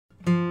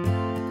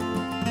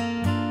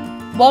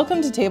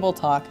Welcome to Table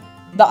Talk,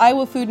 the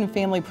Iowa Food and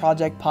Family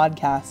Project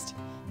podcast.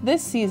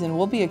 This season,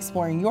 we'll be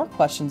exploring your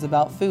questions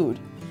about food,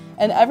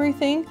 and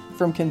everything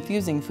from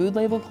confusing food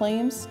label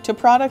claims to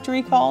product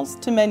recalls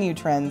to menu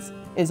trends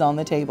is on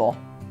the table.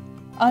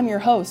 I'm your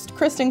host,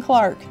 Kristen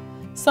Clark.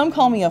 Some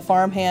call me a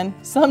farmhand,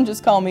 some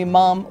just call me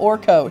mom or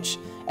coach,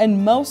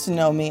 and most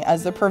know me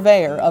as the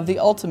purveyor of the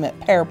ultimate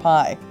pear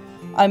pie.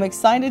 I'm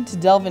excited to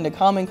delve into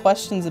common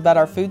questions about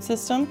our food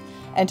system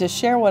and to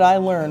share what I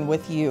learn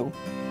with you.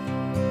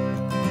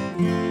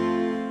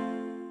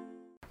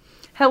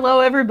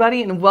 Hello,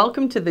 everybody, and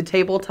welcome to the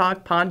Table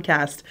Talk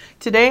podcast.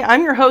 Today,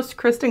 I'm your host,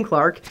 Kristen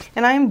Clark,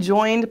 and I am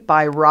joined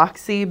by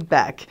Roxi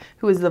Beck,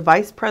 who is the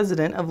Vice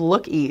President of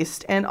Look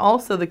East and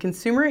also the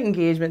Consumer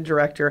Engagement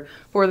Director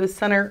for the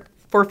Center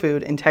for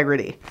Food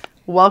Integrity.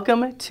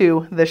 Welcome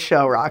to the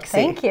show, Roxi.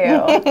 Thank you.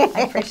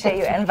 I appreciate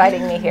you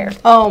inviting me here.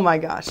 Oh my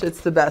gosh,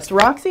 it's the best.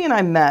 Roxi and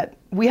I met.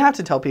 We have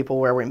to tell people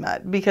where we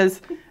met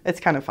because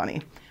it's kind of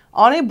funny.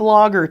 On a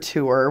blogger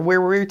tour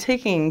where we're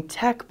taking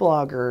tech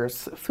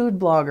bloggers, food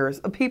bloggers,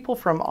 people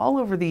from all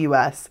over the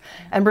U.S.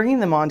 and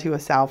bringing them onto a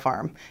sow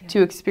farm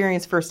to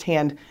experience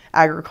firsthand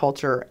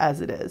agriculture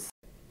as it is.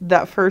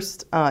 That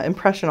first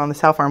impression on the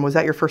sow farm, was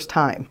that your first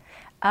time?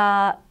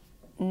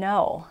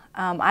 No.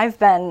 I've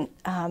been,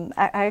 I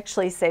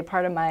actually say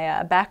part of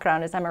my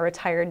background is I'm a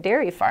retired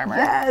dairy farmer.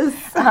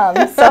 Yes!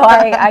 So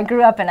I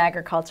grew up in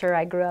agriculture.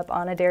 I grew up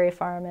on a dairy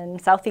farm in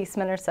southeast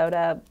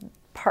Minnesota,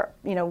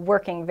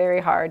 working very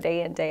hard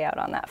day in, day out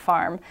on that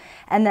farm.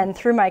 And then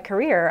through my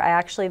career,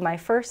 my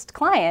first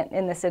client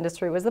in this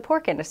industry was the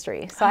pork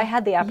industry. So I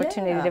had the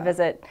opportunity to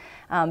visit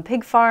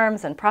pig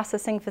farms and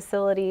processing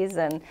facilities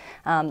and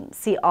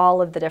see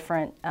all of the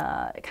different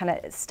kind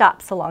of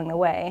stops along the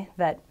way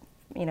that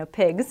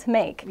pigs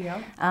make.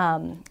 Yeah.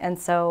 And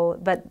so,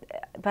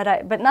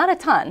 but not a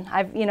ton.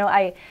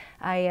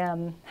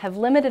 I have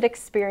limited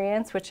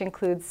experience, which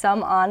includes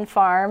some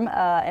on-farm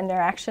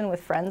interaction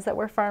with friends that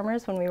were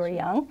farmers when we were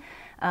young.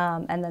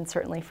 And then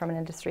certainly from an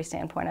industry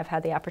standpoint, I've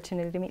had the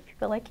opportunity to meet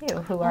people like you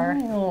who are,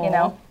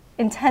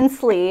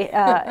 intensely,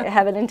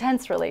 have an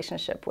intense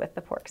relationship with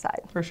the pork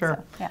side. For sure.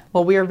 So, yeah.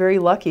 Well, we are very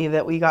lucky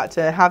that we got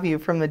to have you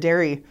from the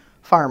dairy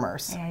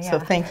farmers. Yeah. So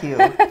thank you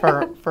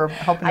for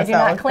helping us out. I do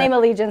not claim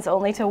allegiance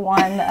only to one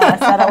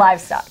set of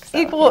livestock. So,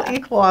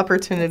 equal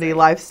opportunity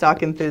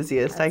livestock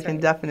enthusiast. That's I can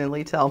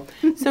definitely tell.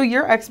 So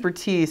your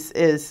expertise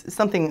is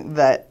something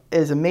that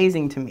is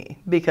amazing to me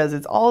because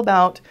it's all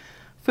about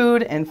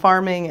food and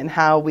farming and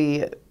how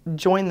we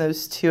join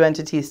those two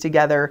entities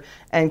together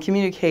and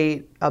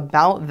communicate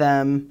about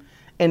them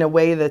in a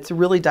way that's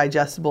really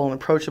digestible and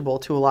approachable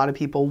to a lot of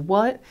people.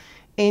 What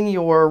in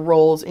your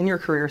roles, in your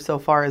career so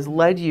far, has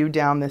led you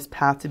down this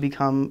path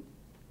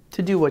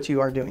to do what you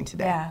are doing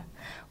today? Yeah.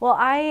 Well,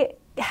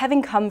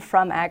 having come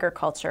from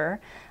agriculture,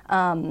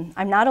 I'm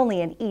not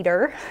only an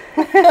eater,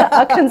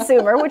 a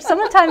consumer, which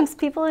sometimes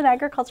people in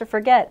agriculture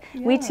forget.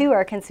 Yeah. We too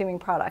are consuming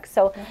products.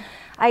 So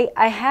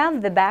I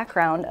have the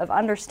background of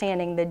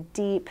understanding the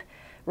deep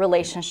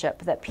relationship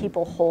that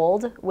people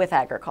hold with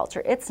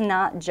agriculture. It's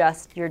not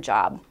just your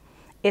job.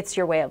 It's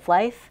your way of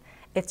life.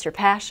 It's your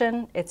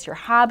passion, it's your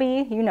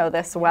hobby, you know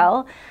this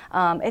well.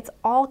 It's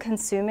all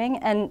consuming,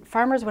 and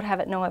farmers would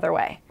have it no other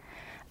way.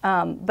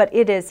 But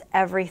it is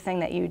everything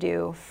that you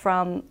do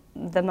from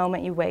the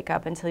moment you wake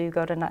up until you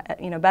go to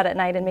bed at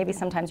night, and maybe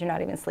sometimes you're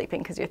not even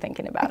sleeping because you're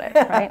thinking about it,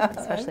 right?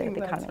 Especially with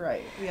the economy. That's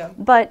right. Yeah.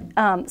 But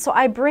so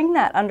I bring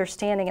that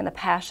understanding and the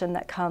passion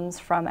that comes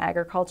from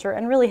agriculture,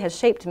 and really has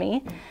shaped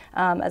me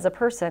as a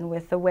person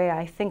with the way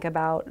I think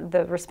about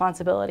the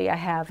responsibility I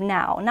have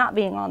now, not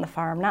being on the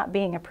farm, not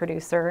being a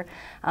producer.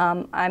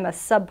 I'm a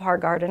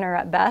subpar gardener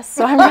at best,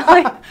 so I'm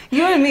really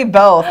you and me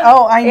both.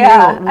 Oh, I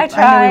knew. I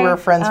try. I knew we were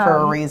friends for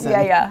a reason.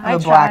 Yeah. I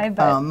try, black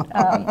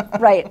thumb.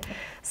 Right.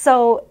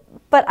 So.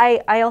 But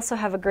I also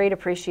have a great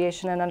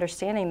appreciation and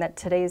understanding that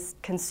today's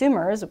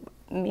consumers,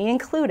 me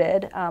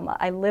included,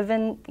 I live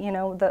in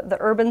the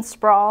urban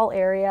sprawl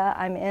area.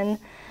 I'm in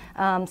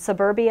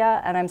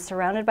suburbia, and I'm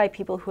surrounded by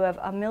people who have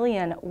a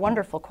million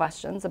wonderful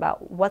questions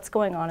about what's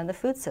going on in the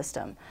food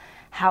system.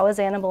 How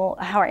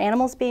are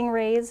animals being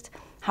raised?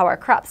 How are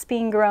crops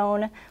being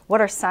grown? What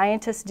are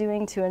scientists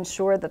doing to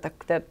ensure that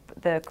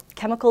the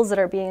chemicals that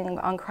are being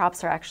on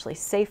crops are actually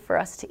safe for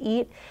us to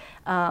eat?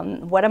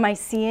 What am I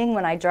seeing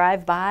when I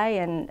drive by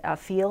in a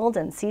field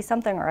and see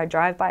something, or I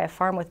drive by a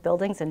farm with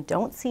buildings and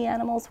don't see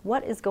animals?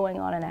 What is going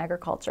on in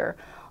agriculture?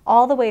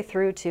 All the way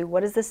through to what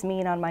does this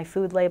mean on my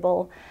food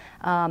label?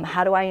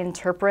 How do I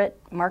interpret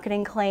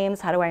marketing claims?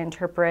 How do I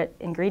interpret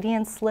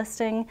ingredients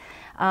listing?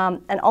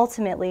 And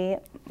ultimately,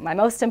 my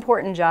most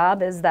important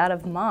job is that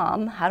of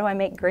mom. How do I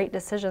make great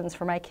decisions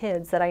for my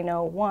kids that I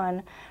know,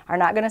 one, are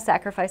not going to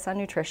sacrifice on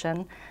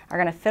nutrition, are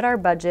going to fit our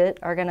budget,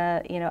 are going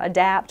to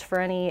adapt for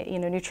any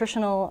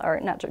nutritional, or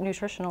not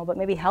nutritional, but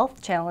maybe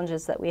health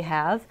challenges that we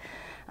have.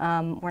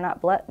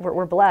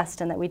 We're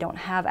blessed in that we don't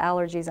have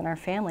allergies in our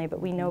family,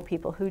 but we know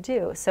people who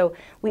do. So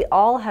we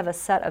all have a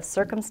set of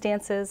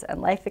circumstances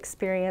and life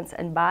experience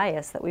and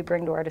bias that we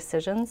bring to our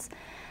decisions.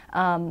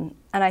 And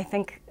I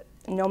think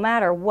no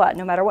matter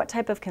what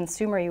type of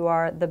consumer you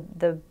are,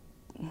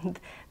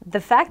 the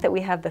fact that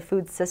we have the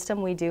food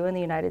system we do in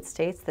the United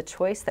States, the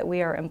choice that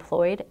we are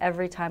employed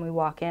every time we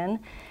walk in,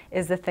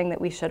 is the thing that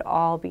we should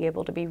all be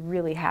able to be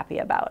really happy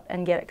about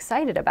and get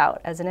excited about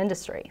as an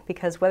industry.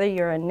 Because whether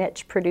you're a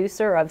niche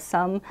producer of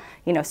some,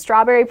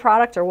 strawberry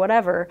product or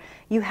whatever,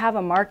 you have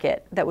a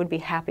market that would be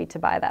happy to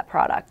buy that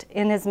product,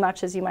 in as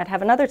much as you might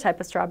have another type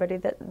of strawberry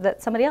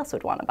that somebody else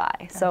would want to buy.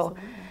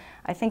 Absolutely. So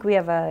I think we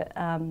have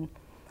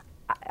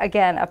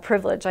again, a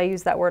privilege. I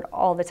use that word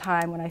all the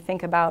time when I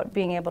think about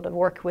being able to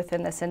work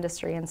within this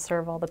industry and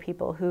serve all the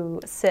people who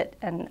sit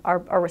and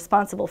are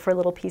responsible for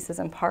little pieces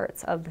and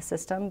parts of the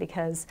system,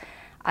 because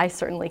I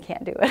certainly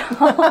can't do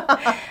it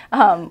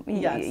all.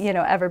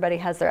 Yes. Everybody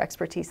has their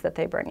expertise that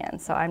they bring in,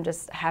 so I'm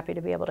just happy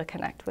to be able to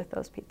connect with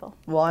those people.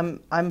 Well,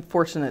 I'm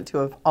fortunate to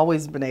have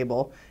always been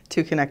able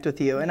to connect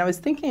with you. And I was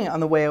thinking on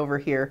the way over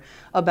here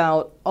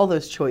about all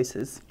those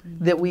choices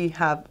that we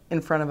have in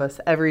front of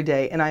us every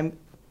day, and I'm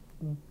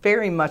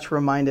very much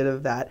reminded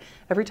of that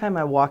every time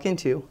I walk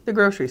into the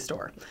grocery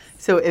store.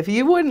 So if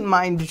you wouldn't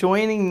mind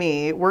joining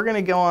me, we're going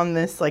to go on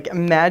this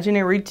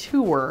imaginary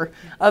tour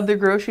of the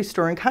grocery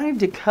store and kind of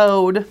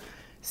decode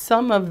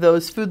some of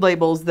those food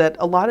labels that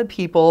a lot of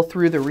people,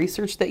 through the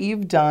research that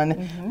you've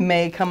done,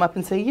 may come up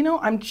and say,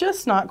 I'm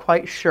just not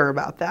quite sure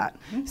about that.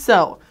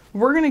 So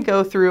we're going to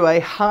go through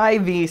a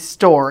Hy-Vee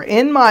store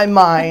in my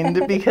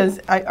mind, because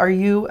are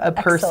you a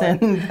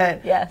person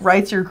that Yes.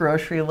 writes your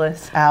grocery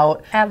list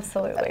out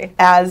Absolutely.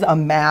 as a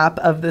map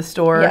of the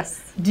store?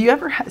 Yes. Do you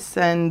ever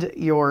send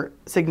your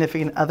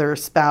significant other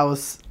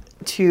spouse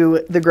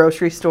to the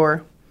grocery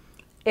store?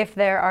 If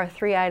there are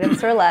 3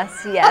 items or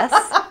less, yes.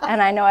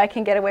 And I know I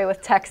can get away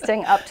with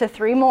texting up to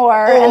 3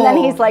 more. And then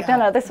he's like,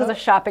 no, this was a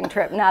shopping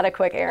trip, not a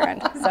quick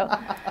errand. So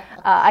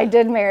I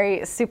did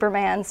marry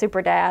Superman,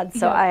 super dad,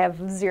 so I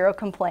have 0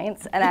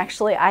 complaints. And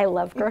actually, I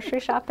love grocery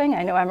shopping.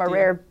 I know I'm a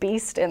rare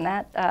beast in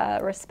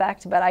that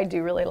respect, but I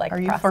do really like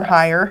the process. Are you for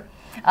hire?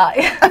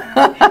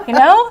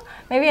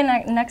 Maybe a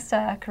next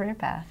career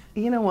path.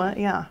 You know what?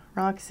 Yeah,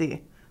 Roxi,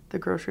 the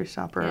grocery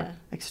shopper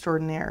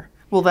extraordinaire.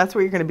 Well, that's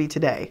what you're going to be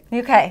today.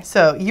 Okay.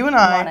 So you and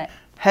I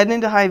heading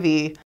into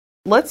Hy-Vee.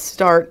 Let's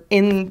start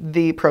in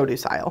the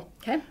produce aisle.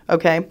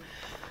 Okay.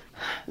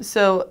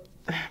 So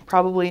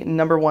probably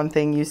number one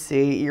thing you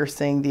see, you're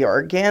seeing the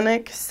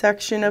organic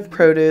section of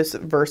produce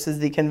versus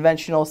the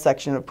conventional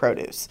section of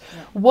produce.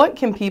 What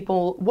can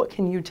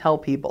you tell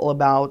people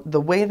about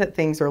the way that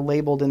things are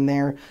labeled in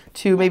there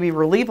to maybe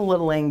relieve a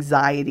little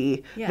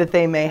anxiety that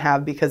they may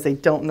have because they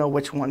don't know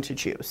which one to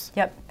choose?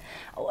 Yep.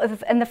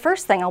 And the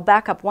first thing, I'll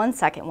back up 1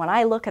 second. When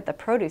I look at the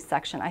produce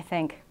section, I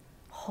think,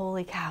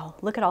 holy cow,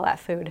 look at all that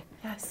food.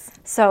 Yes.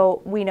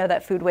 So we know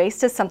that food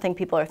waste is something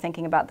people are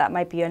thinking about. That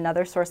might be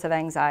another source of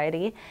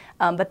anxiety.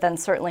 But then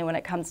certainly when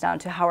it comes down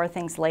to how are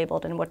things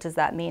labeled and what does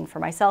that mean for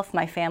myself,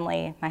 my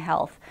family, my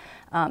health,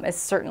 is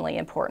certainly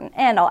important.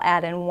 And I'll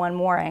add in one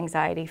more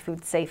anxiety,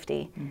 food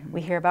safety.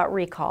 We hear about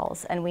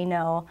recalls, and we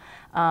know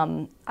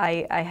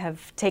I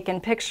have taken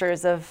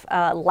pictures of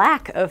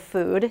lack of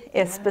food,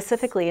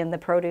 specifically in the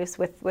produce,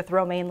 with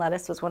romaine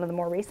lettuce was one of the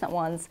more recent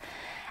ones,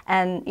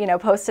 and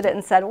posted it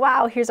and said,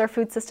 wow, here's our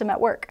food system at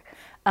work,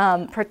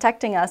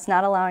 protecting us,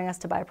 not allowing us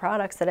to buy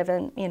products that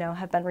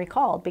have been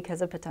recalled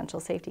because of potential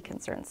safety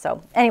concerns.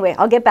 So anyway,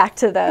 I'll get back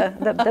to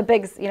the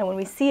big, when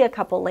we see a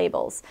couple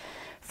labels.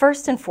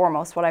 First and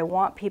foremost, what I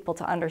want people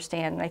to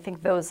understand, and I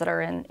think those that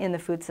are in the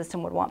food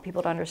system would want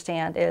people to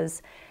understand,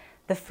 is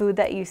the food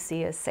that you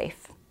see is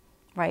safe,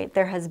 right?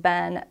 There has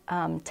been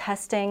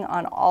testing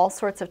on all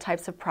sorts of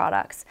types of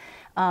products,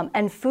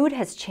 and food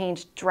has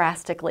changed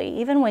drastically.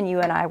 Even when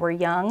you and I were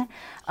young,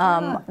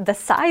 the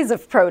size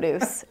of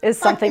produce is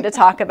something to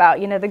talk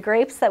about. The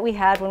grapes that we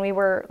had when we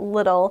were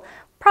little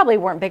probably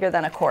weren't bigger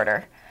than a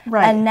quarter.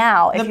 Right. And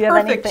now, if you have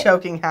anything... The perfect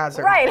choking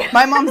hazard. Right.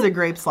 My mom's a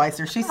grape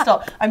slicer.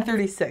 I'm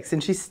 36,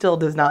 and she still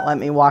does not let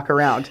me walk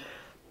around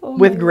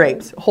with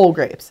grapes, whole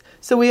grapes.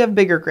 So we have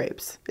bigger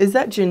grapes. Is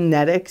that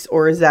genetics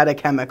or is that a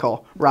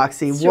chemical,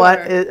 Roxi? Sure. What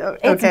is,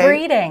 okay. It's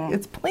breeding.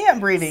 It's plant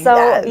breeding.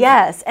 So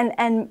yes,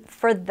 and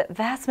for the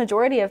vast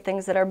majority of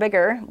things that are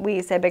bigger,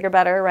 we say bigger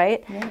better,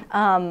 right?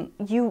 Yeah.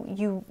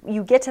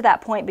 You get to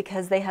that point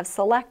because they have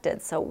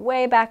selected. So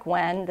way back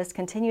when, this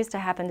continues to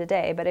happen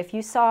today. But if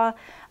you saw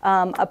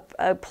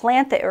a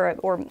plant that,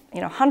 or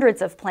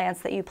hundreds of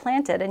plants that you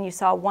planted, and you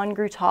saw one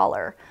grew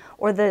taller,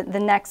 or the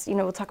next,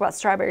 we'll talk about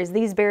strawberries.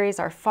 These berries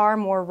are far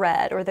more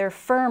red, or they're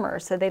firmer,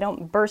 so they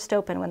don't burst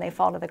open when they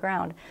fall to the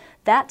ground.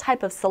 That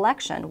type of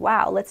selection,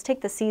 wow, let's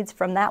take the seeds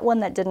from that one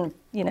that didn't,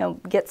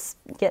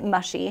 get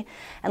mushy,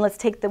 and let's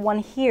take the one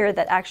here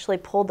that actually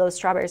pulled those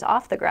strawberries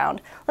off the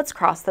ground. Let's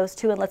cross those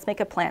two, and let's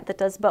make a plant that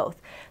does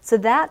both. So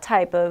that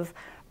type of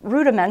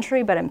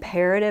rudimentary but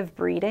imperative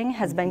breeding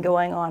has been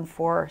going on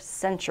for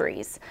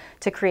centuries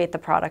to create the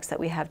products that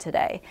we have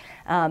today.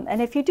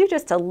 And if you do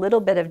just a little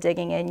bit of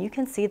digging in, you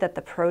can see that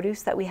the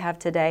produce that we have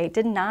today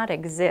did not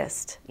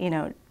exist,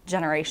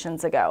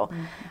 generations ago.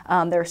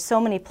 There are so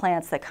many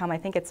plants that come, I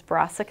think it's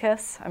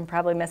brassicas, I'm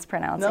probably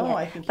mispronouncing it,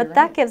 I think but you're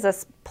that right. gives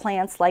us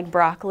plants like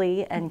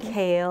broccoli and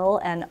kale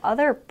and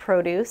other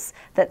produce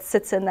that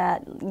sits in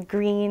that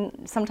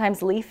green,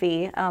 sometimes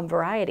leafy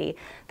variety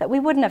that we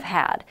wouldn't have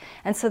had.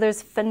 And so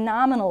there's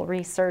phenomenal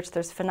research,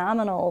 there's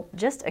phenomenal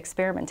just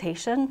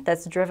experimentation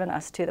that's driven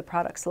us to the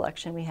product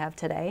selection we have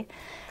today.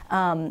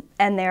 And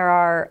there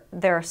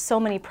are so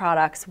many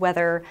products,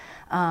 whether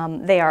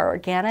they are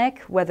organic,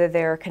 whether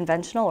they're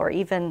conventional, or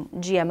even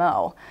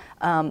GMO,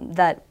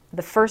 that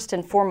the first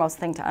and foremost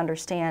thing to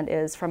understand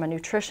is from a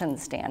nutrition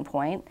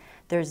standpoint,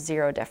 there's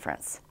zero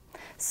difference.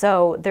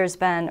 So there's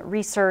been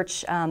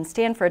research,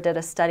 Stanford did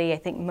a study, I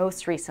think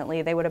most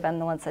recently, they would have been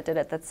the ones that did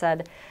it, that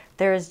said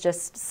there is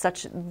just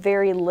such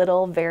very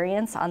little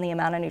variance on the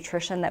amount of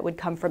nutrition that would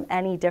come from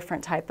any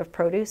different type of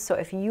produce. So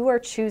if you are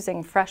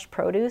choosing fresh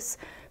produce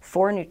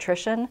for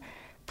nutrition,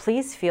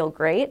 please feel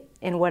great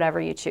in whatever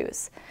you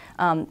choose.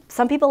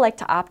 Some people like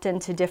to opt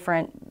into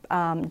different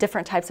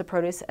types of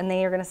produce, and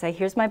they are going to say,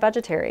 here's my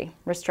budgetary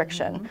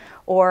restriction.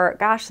 Or,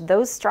 gosh,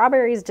 those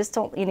strawberries just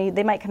don't,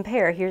 they might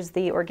compare. Here's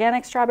the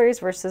organic strawberries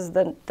versus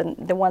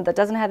the one that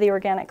doesn't have the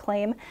organic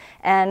claim,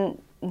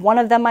 and one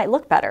of them might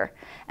look better.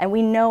 And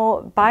we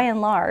know, by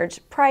and large,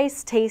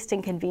 price, taste,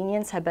 and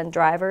convenience have been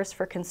drivers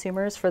for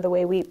consumers for the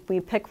way we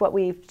pick what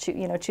we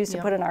choose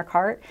to put in our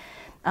cart.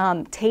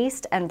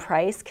 Taste and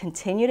price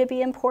continue to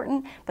be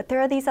important, but there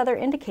are these other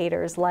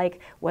indicators like,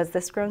 was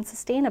this grown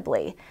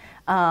sustainably?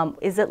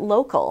 Is it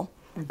local?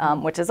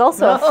 Which is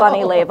also a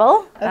funny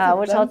label,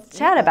 which I'll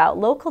chat about.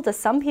 Local to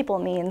some people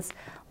means,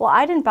 well,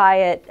 I didn't buy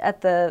it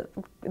at the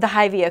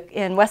Hy-Vee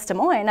in West Des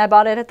Moines, I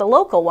bought it at the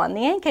local one,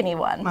 the Ankeny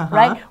one,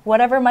 right?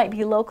 Whatever might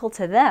be local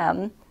to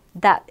them,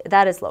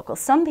 that is local.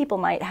 Some people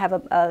might have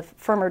a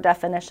firmer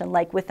definition,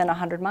 like within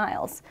 100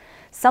 miles.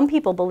 Some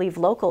people believe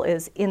local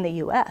is in the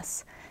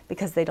U.S.,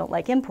 because they don't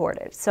like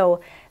imported.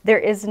 So there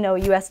is no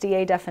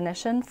USDA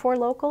definition for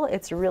local.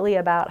 It's really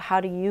about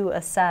how do you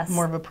assess.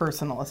 More of a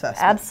personal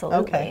assessment. Absolutely.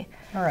 Okay.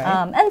 All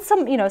right. And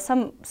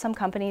some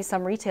companies,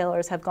 some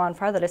retailers have gone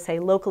farther to say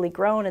locally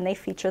grown, and they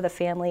feature the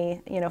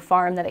family,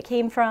 farm that it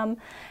came from.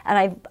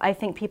 And I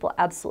think people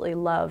absolutely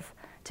love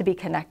to be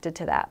connected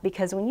to that,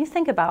 because when you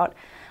think about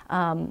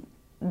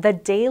the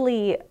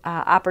daily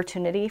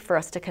opportunity for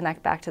us to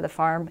connect back to the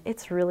farm,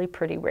 it's really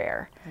pretty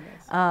rare.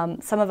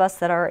 Some of us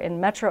that are in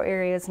metro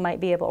areas might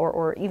be able,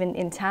 or even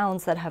in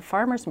towns that have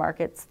farmers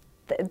markets,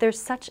 there's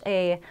such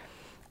a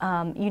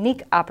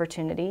unique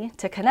opportunity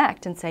to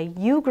connect and say,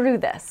 you grew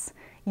this,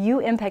 you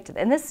impacted,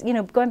 and this,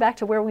 going back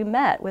to where we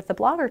met with the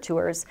blogger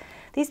tours,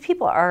 these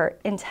people are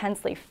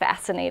intensely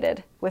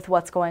fascinated with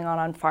what's going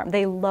on farm.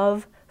 They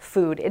love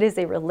food. It is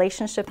a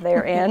relationship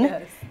they're in.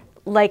 Yes.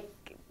 Like,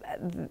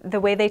 the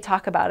way they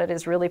talk about it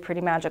is really pretty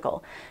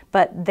magical,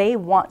 but they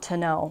want to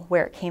know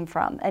where it came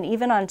from. And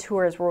even on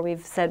tours where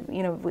we've said,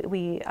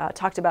 we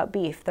talked about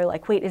beef, they're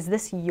like, wait, is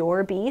this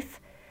your beef?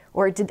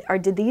 Or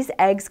did these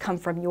eggs come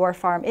from your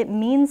farm? It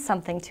means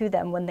something to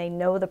them when they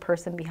know the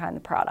person behind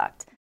the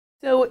product.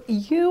 So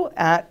you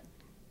at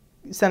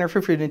Center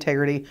for Food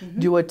Integrity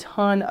do a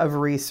ton of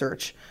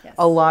research,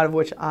 a lot of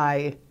which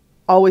I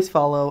always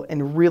follow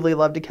and really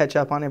love to catch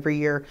up on every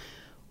year.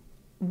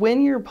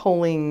 When you're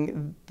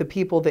polling the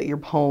people that you're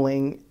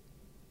polling,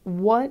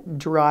 what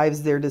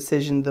drives their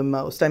decision the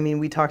most? I mean,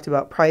 we talked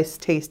about price,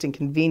 taste, and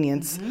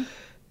convenience.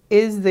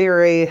 Is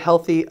there a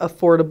healthy,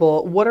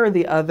 affordable, what are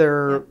the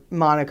other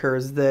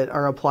monikers that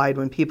are applied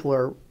when people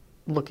are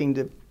looking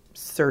to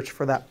search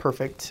for that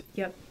perfect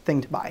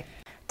thing to buy?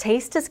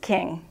 Taste is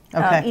king.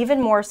 Okay.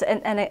 Even more so,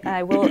 and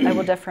I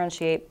will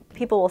differentiate.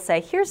 People will say,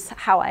 here's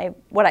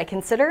what I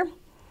consider.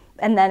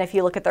 And then if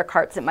you look at their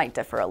carts, it might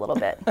differ a little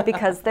bit,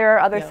 because there are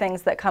other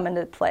things that come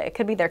into play. It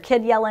could be their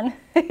kid yelling.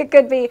 It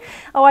could be,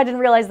 oh, I didn't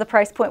realize the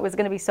price point was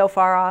going to be so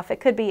far off. It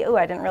could be, oh,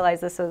 I didn't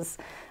realize this has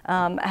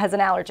an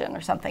allergen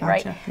or something,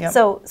 right? Yep.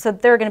 So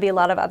there are going to be a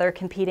lot of other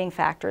competing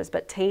factors,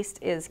 but taste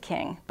is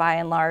king by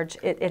and large.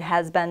 It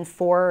has been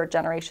for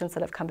generations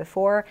that have come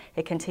before.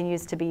 It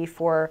continues to be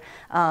for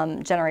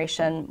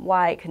Generation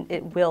Y.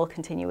 It will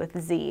continue with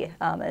Z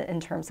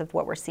in terms of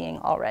what we're seeing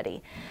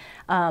already.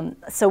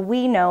 So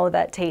we know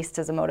that taste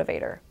is a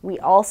motivator. We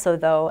also,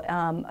 though,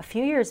 a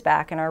few years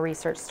back in our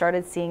research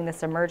started seeing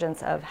this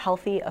emergence of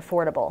healthy,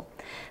 affordable.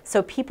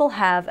 So people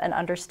have an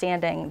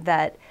understanding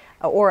that,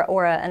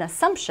 or an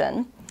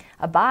assumption,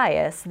 a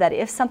bias, that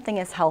if something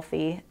is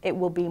healthy, it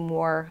will be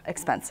more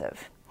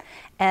expensive.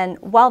 And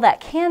while that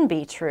can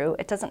be true,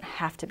 it doesn't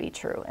have to be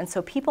true. And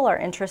so people are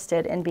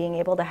interested in being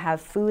able to have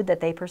food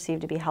that they perceive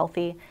to be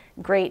healthy,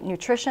 great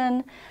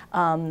nutrition.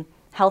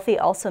 Healthy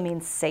also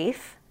means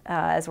safe.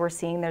 As we're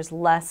seeing, there's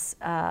less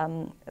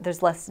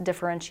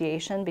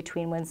differentiation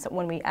between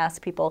when we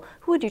ask people,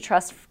 who would you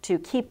trust to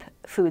keep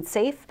food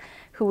safe?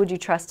 who would you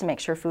trust to make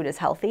sure food is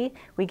healthy,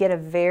 we get a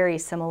very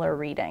similar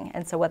reading.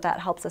 And so what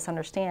that helps us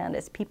understand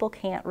is people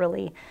can't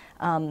really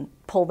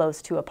pull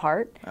those two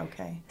apart.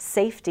 Okay.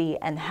 Safety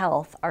and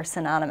health are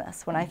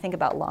synonymous. When I think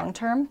about long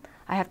term,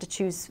 I have to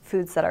choose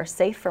foods that are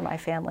safe for my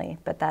family,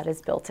 but that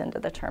is built into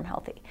the term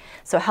healthy.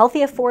 So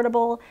healthy,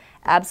 affordable,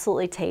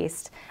 absolutely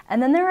taste.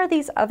 And then there are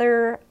these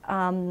other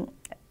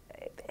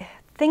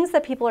things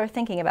that people are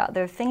thinking about.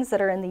 They're things that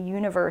are in the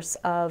universe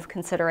of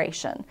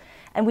consideration.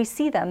 And we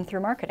see them through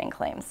marketing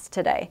claims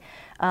today.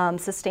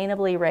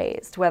 Sustainably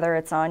raised, whether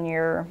it's on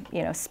your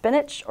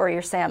spinach or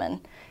your salmon,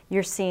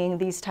 you're seeing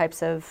these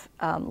types of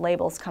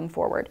labels come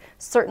forward.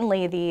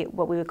 Certainly the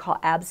what we would call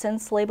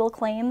absence label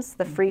claims,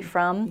 the free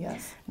from,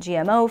 yes.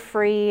 GMO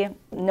free,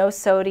 no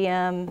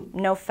sodium,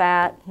 no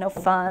fat, no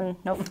fun,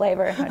 no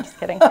flavor. I'm just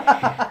kidding.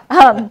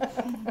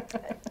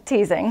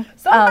 Teasing.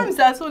 Sometimes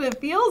that's what it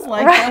feels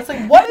like. Right. It's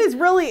like, what is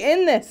really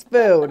in this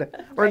food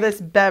or Right.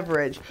 this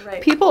beverage?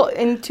 Right. People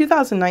in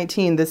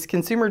 2019, this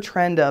consumer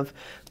trend of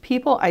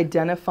people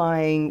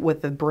identifying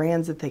with the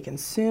brands that they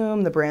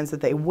consume, the brands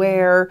that they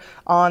wear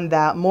on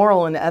that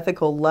moral and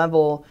ethical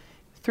level.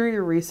 Through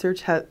your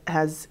research,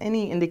 has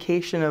any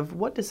indication of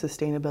what does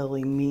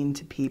sustainability mean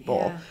to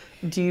people?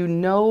 Yeah. Do you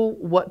know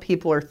what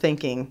people are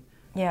thinking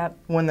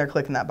when they're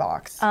clicking that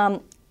box?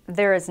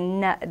 There is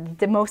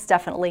most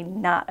definitely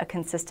not a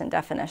consistent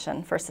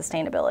definition for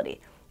sustainability.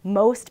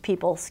 Most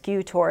people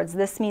skew towards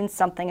this means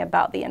something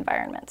about the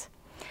environment.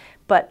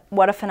 But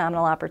what a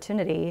phenomenal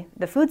opportunity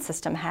the food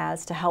system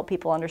has to help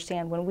people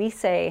understand when we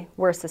say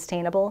we're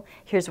sustainable,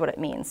 here's what it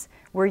means.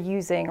 We're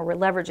using or we're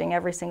leveraging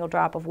every single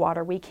drop of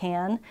water we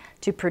can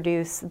to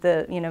produce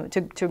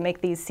to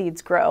make these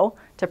seeds grow,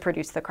 to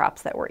produce the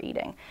crops that we're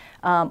eating.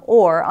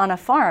 Or on a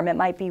farm, it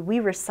might be we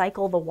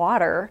recycle the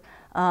water,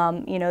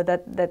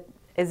 that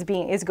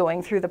is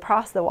going through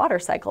the water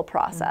cycle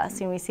process.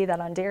 Mm-hmm. And we see that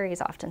on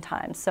dairies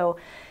oftentimes. So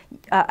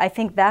I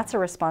think that's a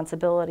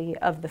responsibility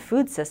of the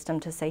food system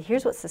to say,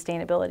 here's what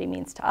sustainability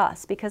means to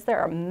us, because there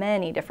are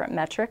many different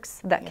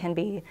metrics that can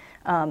be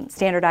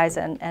standardized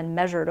and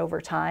measured over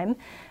time.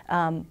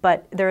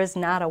 But there is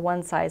not a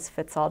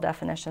one-size-fits-all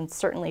definition,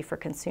 certainly for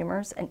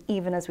consumers. And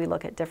even as we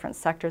look at different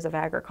sectors of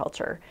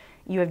agriculture,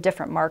 you have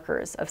different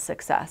markers of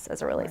success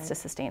as it relates to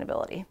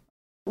sustainability.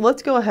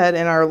 Let's go ahead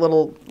in our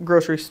little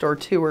grocery store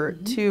tour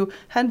to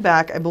head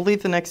back. I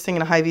believe the next thing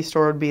in a Hy-Vee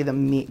store would be the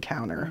meat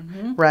counter,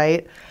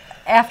 right?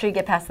 After you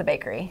get past the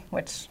bakery,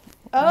 which,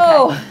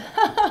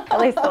 at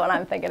least the one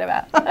I'm thinking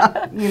about.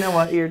 You know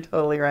what? You're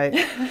totally right.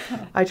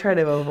 I try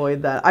to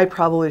avoid that. I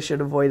probably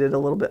should avoid it a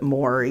little bit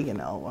more,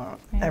 Everyone's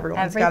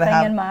got to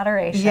have. Everything in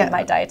moderation,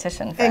 my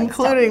dietitian friends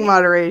including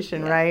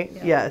moderation, right?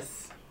 Yeah. Yes.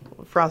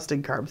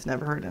 Frosted carbs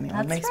never hurt anyone.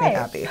 That's Makes right. me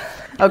happy.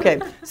 Okay,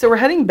 so we're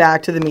heading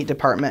back to the meat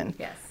department.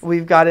 Yes.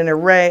 We've got an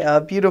array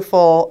of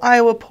beautiful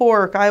Iowa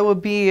pork, Iowa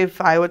beef,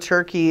 Iowa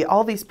turkey,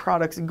 all these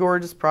products,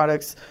 gorgeous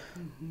products,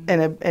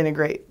 in a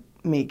great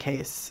meat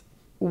case.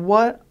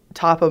 What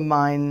top of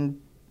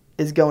mind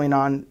is going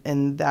on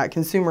in that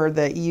consumer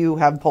that you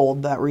have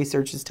polled, that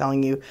research is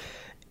telling you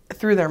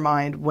through their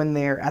mind when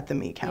they're at the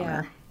meat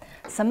counter?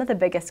 Yeah. Some of the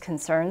biggest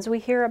concerns we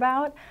hear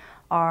about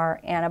are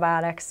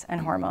antibiotics and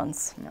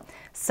hormones. No.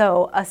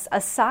 So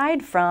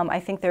aside from, I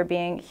think there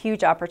being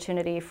huge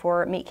opportunity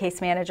for meat case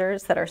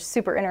managers that are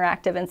super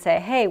interactive and say,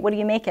 hey, what are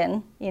you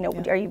making?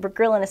 Are you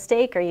grilling a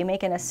steak? Are you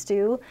making a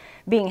stew?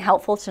 Being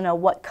helpful to know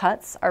what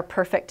cuts are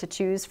perfect to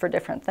choose for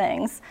different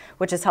things,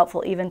 which is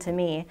helpful even to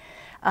me,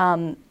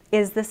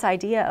 is this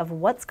idea of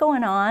what's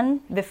going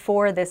on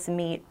before this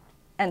meat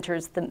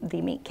enters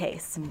the meat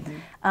case.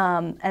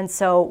 And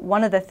so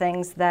one of the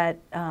things that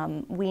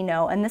we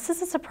know, and this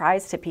is a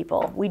surprise to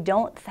people, we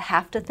don't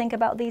have to think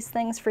about these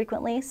things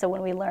frequently. So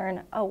when we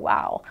learn, oh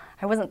wow,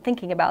 I wasn't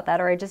thinking about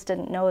that, or I just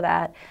didn't know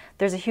that,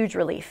 there's a huge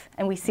relief.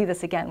 And we see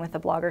this again with the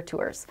blogger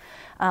tours.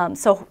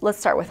 So let's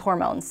start with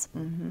hormones.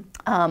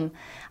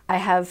 I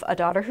have a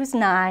daughter who's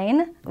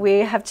 9. We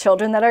have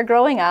children that are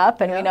growing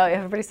up, and we know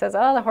everybody says,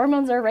 oh, the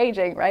hormones are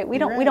raging, right? We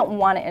don't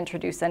want to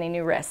introduce any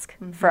new risk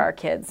for our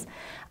kids.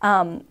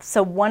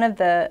 So one of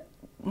the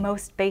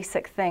most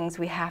basic things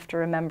we have to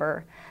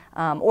remember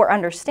or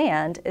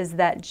understand is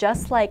that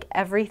just like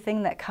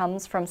everything that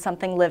comes from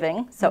something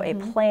living, so a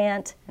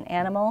plant, an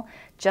animal,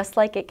 just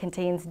like it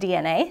contains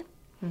DNA,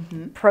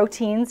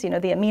 proteins, the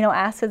amino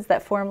acids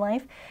that form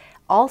life,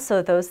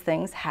 also those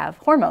things have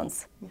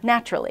hormones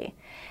naturally.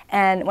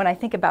 And when I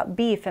think about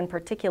beef in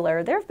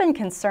particular, there have been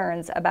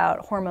concerns about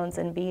hormones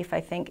in beef. I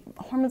think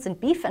hormones in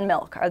beef and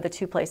milk are the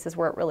two places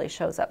where it really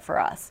shows up for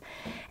us.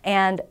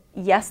 And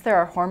yes, there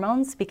are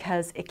hormones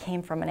because it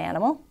came from an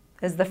animal,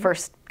 is the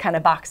first kind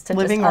of box to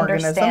living just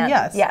organism, understand.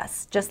 yes.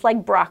 Yes, just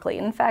like broccoli.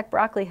 In fact,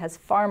 broccoli has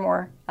far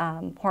more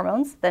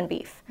hormones than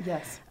beef.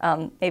 Yes.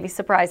 Maybe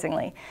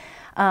surprisingly.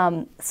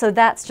 So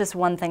that's just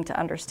one thing to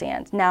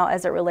understand. Now,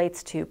 as it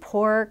relates to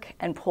pork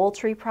and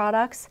poultry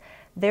products,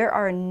 there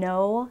are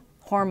no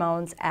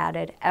hormones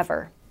added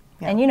ever.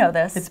 Yeah. And you know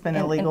this. It's been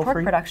in illegal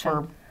pork production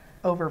for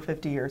over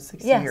 50 years,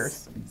 60 yes.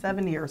 years,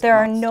 70 years. There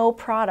almost. are no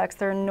products,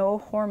 there are no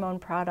hormone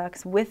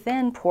products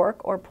within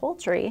pork or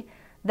poultry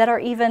that are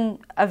even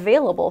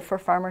available for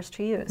farmers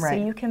to use. Right.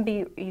 So you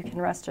can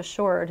rest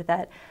assured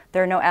that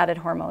there are no added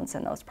hormones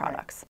in those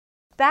products.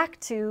 Right. Back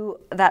to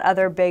that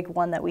other big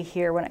one that we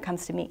hear when it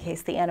comes to meat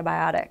case, the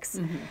antibiotics.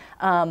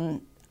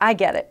 I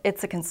get it.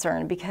 It's a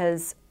concern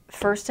because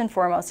first and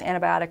foremost,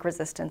 antibiotic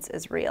resistance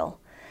is real.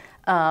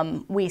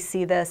 We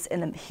see this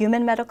in the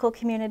human medical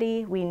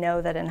community. We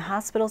know that in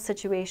hospital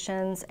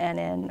situations and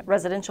in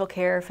residential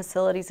care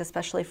facilities,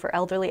 especially for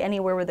elderly,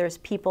 anywhere where there's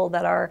people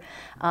that are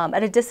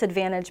at a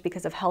disadvantage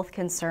because of health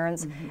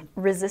concerns,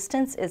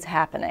 resistance is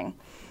happening.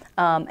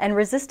 And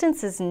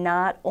resistance is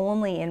not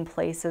only in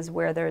places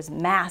where there's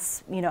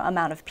mass,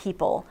 amount of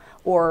people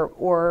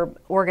or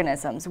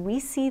organisms. We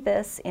see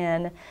this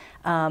in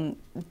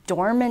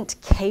dormant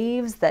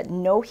caves that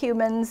no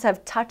humans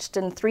have touched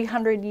in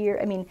 300 years.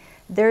 I mean,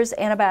 there's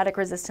antibiotic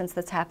resistance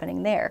that's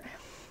happening there.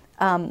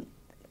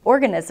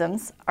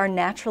 Organisms are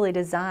naturally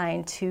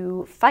designed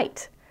to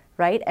fight,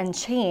 right, and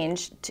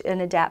change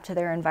and adapt to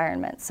their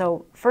environment.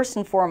 So first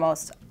and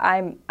foremost,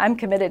 I'm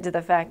committed to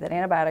the fact that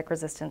antibiotic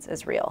resistance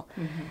is real.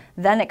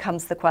 Then it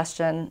comes the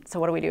question, so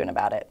what are we doing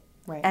about it?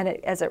 Right. And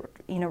as it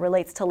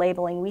relates to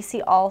labeling, we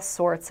see all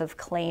sorts of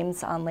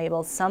claims on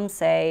labels. Some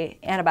say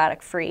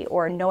antibiotic free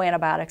or no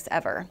antibiotics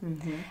ever.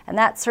 And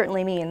that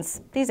certainly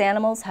means these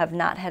animals have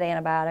not had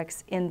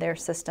antibiotics in their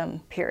system,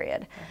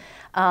 period.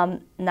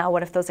 Now,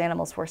 what if those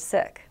animals were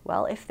sick?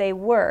 Well, if they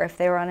were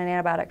on an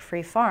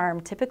antibiotic-free farm,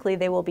 typically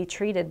they will be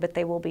treated, but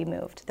they will be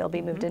moved. They'll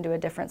be moved into a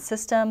different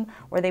system,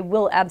 or they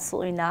will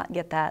absolutely not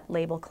get that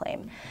label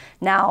claim.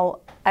 Now,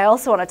 I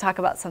also want to talk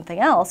about something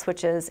else,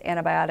 which is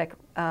antibiotic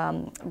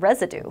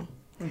residue.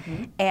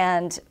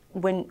 And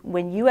when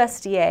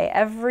USDA,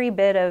 every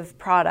bit of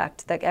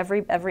product, that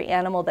every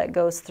animal that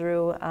goes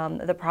through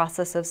the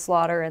process of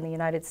slaughter in the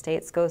United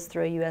States goes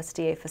through a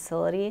USDA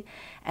facility,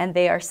 and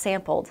they are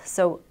sampled.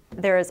 So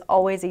there is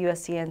always a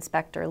USDA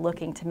inspector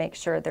looking to make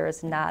sure there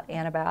is not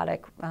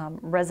antibiotic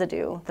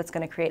residue that's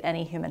going to create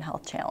any human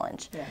health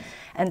challenge. Yes.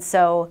 And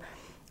so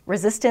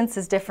resistance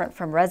is different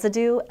from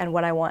residue, and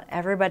what I want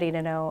everybody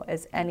to know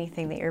is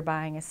anything that you're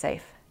buying is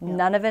safe. Yep.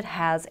 None of it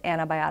has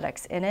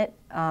antibiotics in it.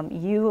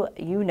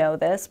 You know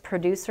this.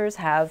 Producers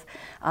have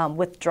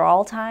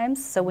withdrawal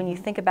times. So when you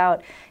think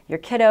about your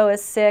kiddo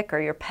is sick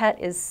or your pet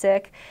is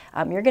sick,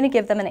 you're going to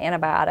give them an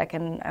antibiotic.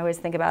 And I always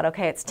think about,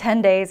 okay, it's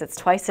 10 days, it's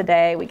twice a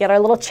day. We get our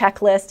little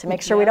checklist to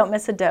make sure we don't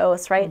miss a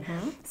dose, right?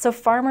 So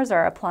farmers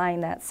are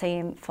applying that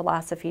same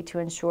philosophy to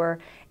ensure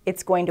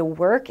it's going to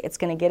work, it's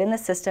going to get in the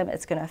system,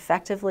 it's going to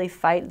effectively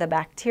fight the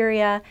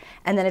bacteria,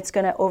 and then it's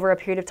going to, over a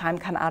period of time,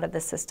 come out of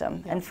the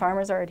system. And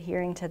farmers are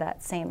adhering to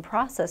that same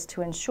process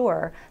to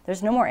ensure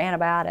there's no more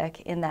antibiotic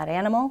in that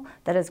animal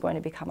that is going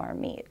to become our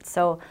meat.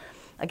 So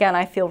again,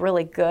 I feel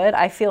really good.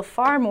 I feel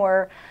far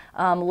more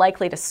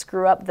likely to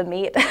screw up the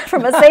meat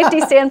from a safety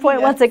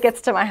standpoint once it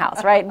gets to my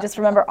house, right? Just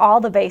remember all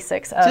the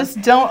basics of...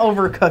 Just don't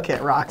overcook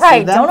it, Roxy.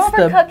 Right, That's don't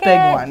overcook the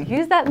big one.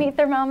 Use that meat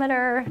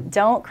thermometer.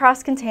 Don't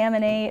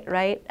cross-contaminate,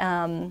 right?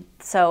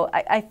 So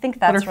I think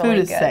that's really good. But our food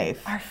is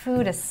safe. Our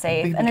food is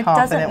safe. Be and it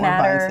confident doesn't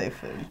matter. we're buying safe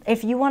food.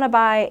 If you want to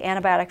buy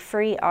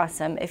antibiotic-free,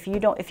 awesome. If you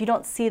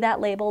don't see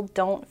that label,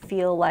 don't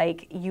feel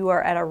like you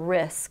are at a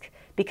risk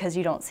because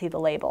you don't see the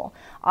label.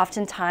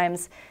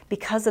 Oftentimes,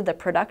 because of the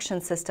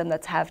production system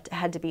that's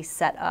had to be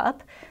set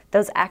up,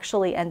 those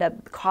actually end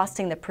up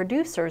costing the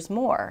producers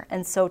more.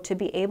 And so to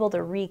be able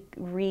to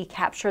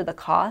recapture the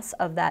cost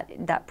of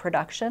that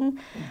production,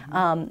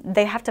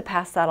 they have to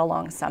pass that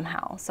along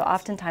somehow. So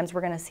oftentimes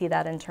we're going to see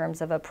that in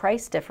terms of a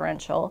price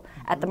differential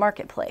at the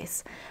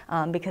marketplace,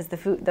 because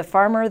the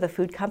farmer, the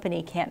food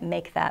company can't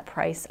make that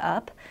price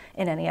up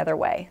in any other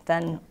way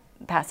than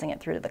passing it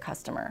through to the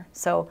customer.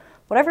 So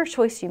whatever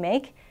choice you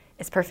make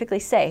is perfectly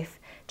safe.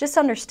 Just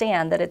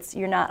understand that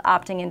you're not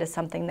opting into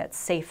something that's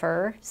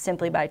safer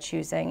simply by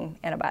choosing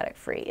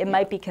antibiotic-free. It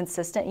might be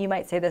consistent. You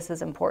might say this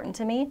is important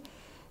to me,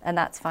 and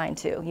that's fine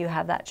too. You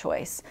have that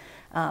choice,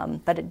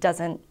 but it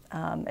doesn't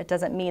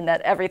mean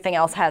that everything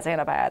else has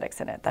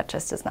antibiotics in it. That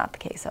just is not the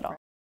case at all.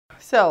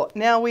 So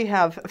now we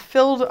have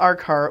filled our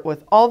cart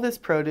with all this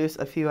produce,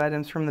 a few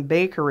items from the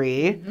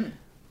bakery.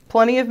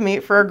 Plenty of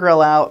meat for our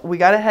grill out. We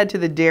got to head to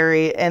the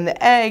dairy and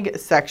the egg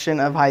section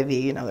of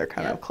Hy-Vee. They're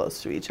kind of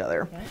close to each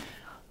other.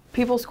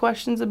 People's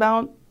questions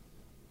about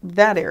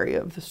that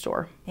area of the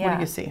store. What do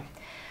you see?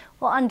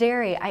 Well, on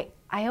dairy, I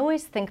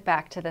always think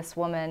back to this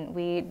woman.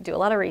 We do a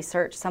lot of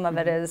research. Some of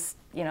it is,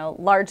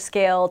 large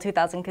scale,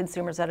 2,000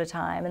 consumers at a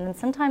time. And then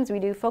sometimes we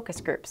do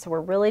focus groups. So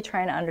we're really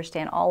trying to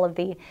understand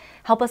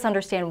help us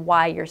understand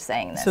why you're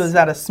saying this. So is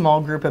that a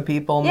small group of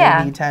people,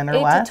 maybe 10 or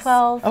less? 8 to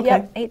 12. Okay.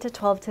 Yep, 8 to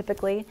 12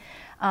 typically.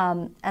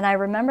 And I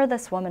remember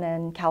this woman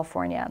in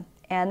California,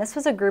 and this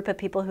was a group of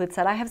people who had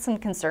said, I have some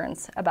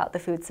concerns about the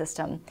food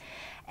system.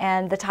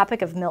 And the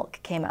topic of milk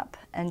came up,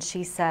 and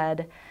she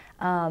said,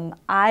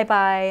 I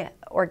buy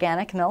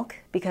organic milk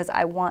because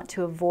I want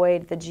to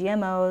avoid the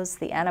GMOs,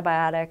 the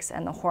antibiotics,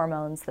 and the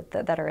hormones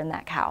that are in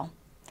that cow.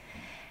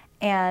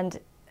 And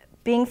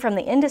being from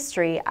the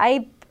industry,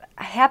 I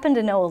I happen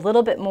to know a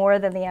little bit more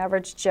than the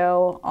average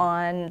Joe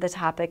on the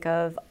topic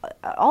of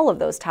all of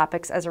those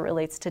topics as it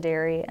relates to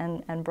dairy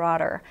and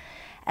broader.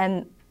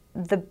 And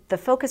the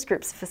focus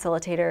groups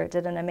facilitator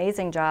did an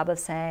amazing job of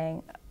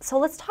saying, so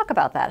let's talk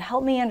about that.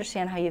 Help me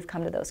understand how you've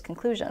come to those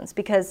conclusions,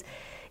 because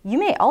you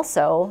may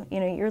also,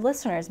 your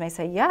listeners may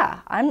say,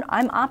 yeah, I'm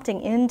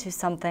opting into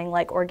something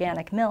like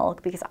organic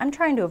milk because I'm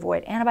trying to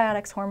avoid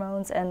antibiotics,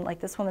 hormones, and like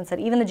this woman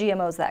said, even the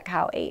GMOs that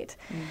cow ate.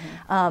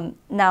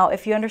 Now,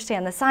 if you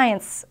understand the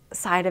science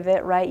side of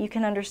it, right, you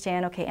can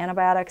understand, okay,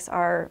 antibiotics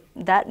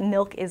that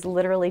milk is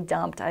literally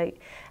dumped.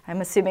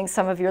 I'm assuming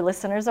some of your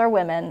listeners are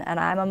women, and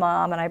I'm a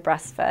mom, and I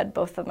breastfed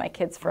both of my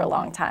kids for a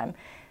long time.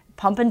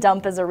 Pump and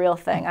dump is a real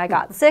thing. I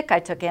got sick, I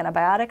took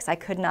antibiotics, I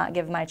could not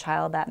give my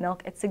child that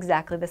milk. It's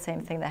exactly the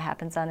same thing that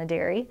happens on a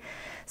dairy.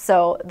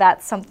 So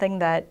that's something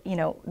that,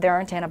 there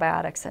aren't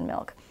antibiotics in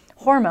milk.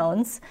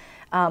 Hormones,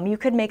 you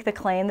could make the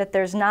claim that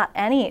there's not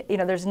any,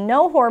 there's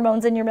no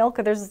hormones in your milk,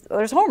 or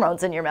there's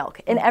hormones in your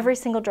milk in every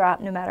single drop,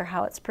 no matter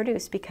how it's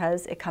produced,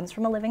 because it comes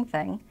from a living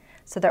thing.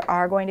 So there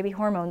are going to be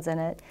hormones in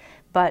it.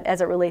 But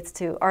as it relates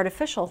to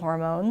artificial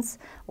hormones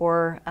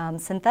or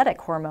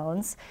synthetic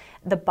hormones,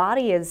 the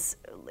body is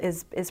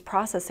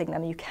processing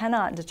them. You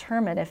cannot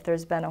determine if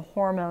there's been a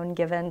hormone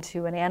given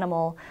to an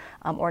animal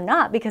or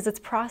not, because it's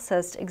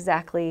processed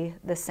exactly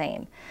the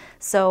same.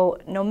 So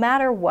no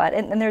matter what,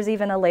 and there's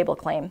even a label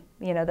claim,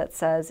 that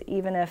says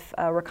even if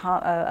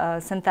a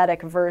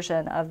synthetic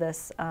version of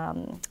this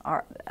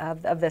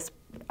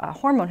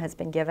hormone has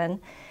been given,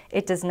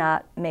 it does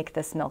not make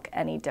this milk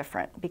any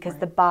different, because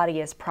the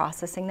body is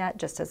processing that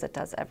just as it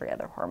does every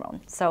other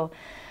hormone. So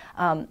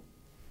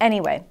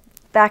anyway,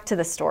 back to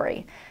the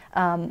story.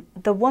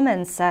 The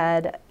woman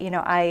said,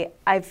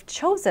 I've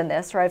chosen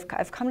this, or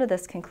I've come to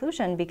this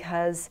conclusion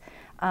because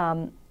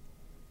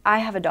I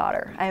have a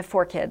daughter. I have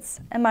 4 kids,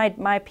 and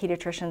my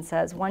pediatrician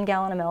says 1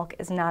 gallon of milk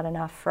is not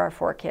enough for our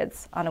 4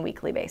 kids on a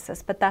weekly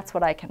basis, but that's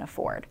what I can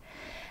afford.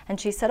 And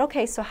she said,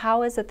 okay, so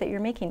how is it that you're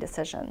making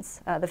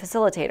decisions? The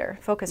facilitator,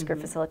 focus group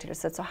facilitator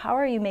said, so how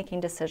are you making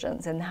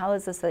decisions, and how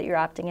is this that you're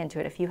opting into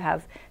it if you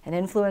have an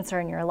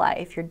influencer in your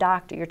life, your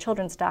doctor, your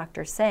children's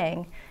doctor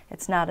saying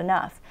it's not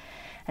enough?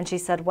 And she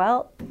said,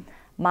 well,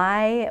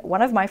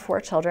 one of my 4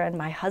 children,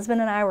 my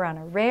husband and I were on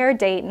a rare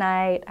date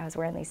night. I was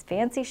wearing these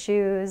fancy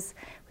shoes.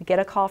 We get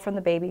a call from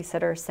the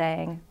babysitter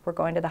saying, we're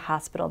going to the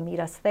hospital, meet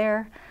us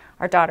there.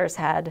 Our daughter's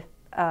had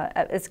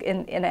is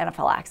in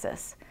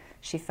anaphylaxis.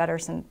 She fed her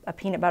a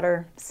peanut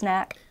butter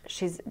snack.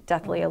 She's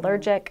deathly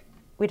allergic.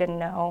 We didn't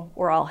know.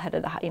 We're all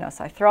headed to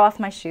so I throw off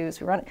my shoes.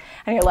 We run,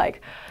 and you're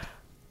like,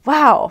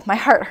 wow, my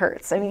heart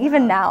hurts. I mean,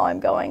 even now I'm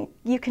going,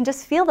 you can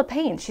just feel the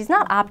pain. She's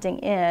not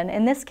opting in.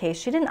 In this case,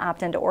 she didn't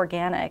opt into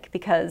organic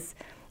because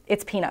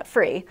it's peanut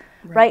free,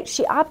 right?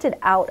 She opted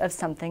out of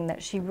something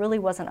that she really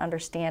wasn't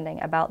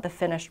understanding about the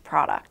finished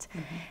product.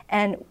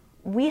 And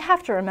we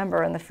have to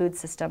remember, in the food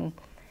system,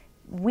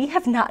 we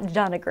have not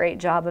done a great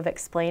job of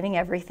explaining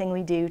everything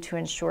we do to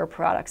ensure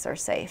products are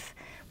safe.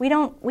 We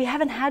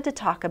haven't had to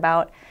talk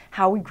about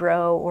how we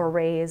grow or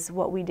raise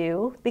what we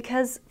do,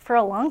 because for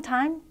a long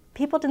time,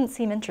 people didn't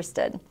seem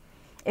interested.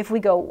 If we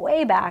go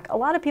way back, a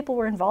lot of people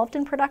were involved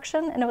in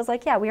production, and it was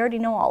like, yeah, we already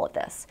know all of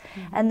this.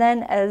 And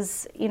then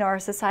as our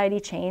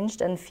society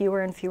changed and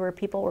fewer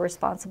people were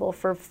responsible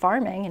for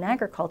farming and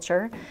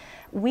agriculture,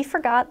 we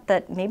forgot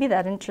that maybe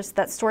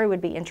that story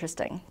would be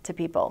interesting to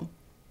people.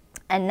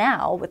 And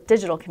now with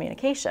digital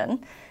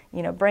communication,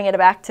 bring it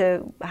back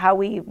to how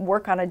we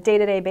work on a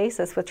day-to-day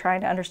basis with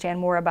trying to understand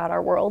more about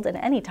our world and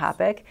any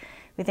topic,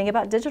 we think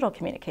about digital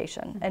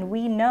communication. And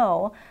we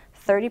know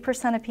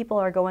 30% of people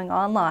are going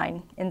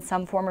online in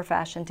some form or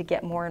fashion to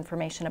get more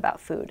information about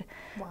food.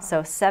 Wow.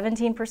 So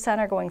 17%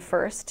 are going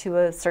first to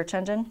a search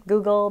engine,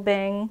 Google,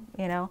 Bing,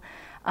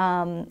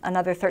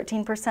 another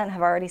 13%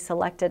 have already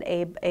selected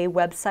a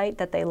website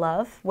that they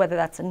love, whether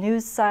that's a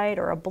news site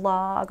or a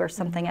blog or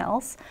something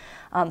else.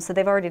 So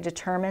they've already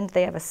determined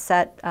they have a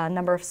set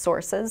number of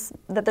sources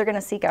that they're going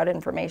to seek out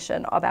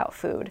information about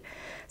food.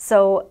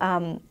 So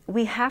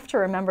we have to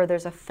remember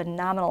there's a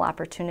phenomenal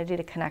opportunity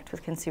to connect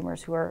with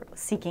consumers who are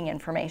seeking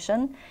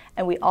information.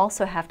 And we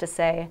also have to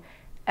say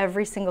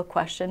every single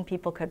question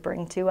people could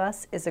bring to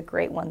us is a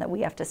great one that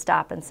we have to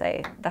stop and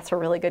say, that's a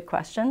really good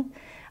question.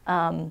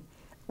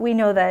 We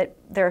know that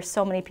there are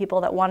so many people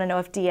that want to know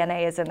if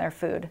DNA is in their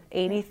food.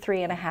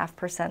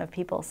 83.5% of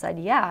people said,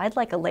 yeah, I'd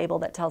like a label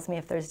that tells me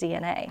if there's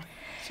DNA.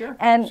 Sure.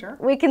 And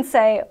we can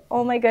say,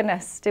 oh my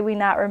goodness, did we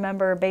not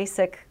remember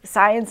basic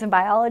science and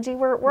biology?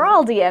 We're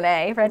all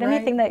DNA, right?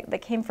 Anything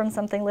that came from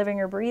something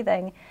living or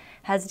breathing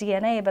has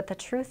DNA, but the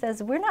truth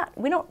is we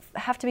don't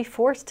have to be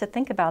forced to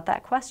think about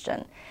that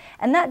question.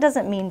 And that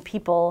doesn't mean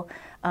people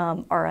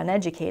are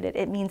uneducated.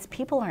 It means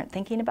people aren't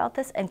thinking about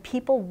this, and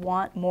people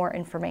want more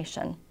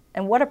information.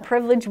 And what a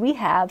privilege we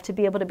have to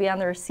be able to be on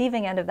the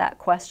receiving end of that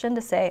question,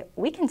 to say,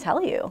 we can tell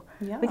you.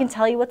 Yeah. We can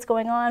tell you what's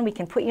going on. We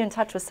can put you in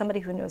touch with somebody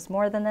who knows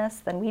more than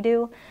we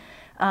do.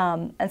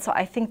 And so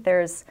I think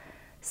there's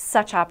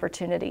such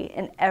opportunity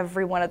in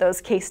every one of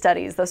those case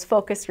studies, those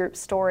focus group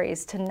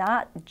stories, to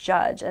not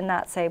judge and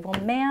not say, well,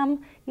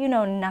 ma'am, you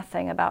know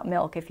nothing about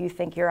milk if you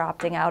think you're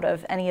opting out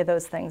of any of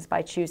those things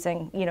by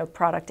choosing, you know,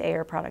 product A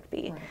or product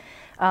B.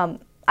 Right.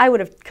 I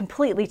would have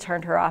completely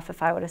turned her off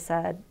if I would have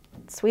said,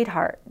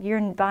 sweetheart, you're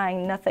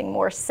buying nothing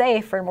more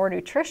safe or more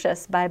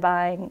nutritious by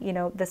buying, you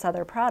know, this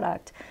other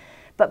product.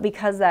 But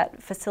because that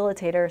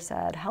facilitator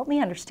said, help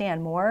me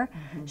understand more,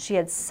 she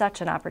had such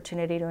an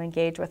opportunity to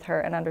engage with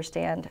her and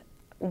understand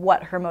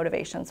what her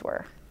motivations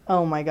were.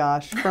 Oh my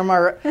gosh, from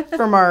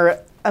our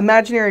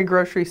imaginary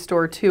grocery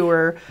store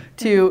tour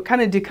to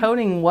kind of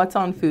decoding what's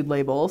on food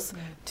labels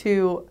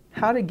to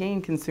how to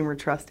gain consumer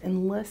trust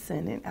and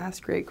listen and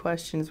ask great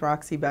questions.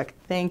 Roxi, Beck,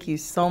 thank you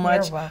so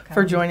much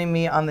for joining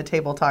me on the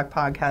Table Talk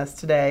podcast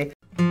today.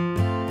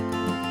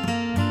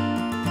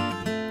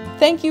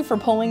 Thank you for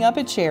pulling up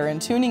a chair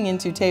and tuning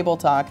into Table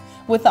Talk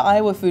with the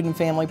Iowa Food and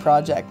Family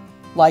Project.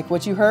 Like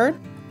what you heard?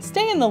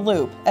 Stay in the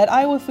loop at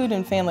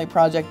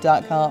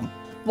iowafoodandfamilyproject.com.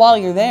 While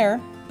you're there,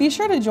 be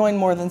sure to join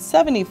more than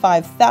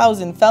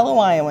 75,000 fellow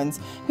Iowans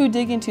who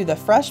dig into the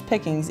Fresh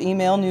Pickings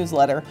email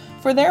newsletter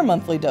for their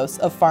monthly dose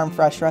of farm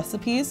fresh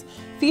recipes,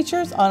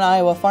 features on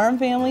Iowa farm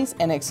families,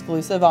 and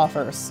exclusive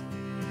offers.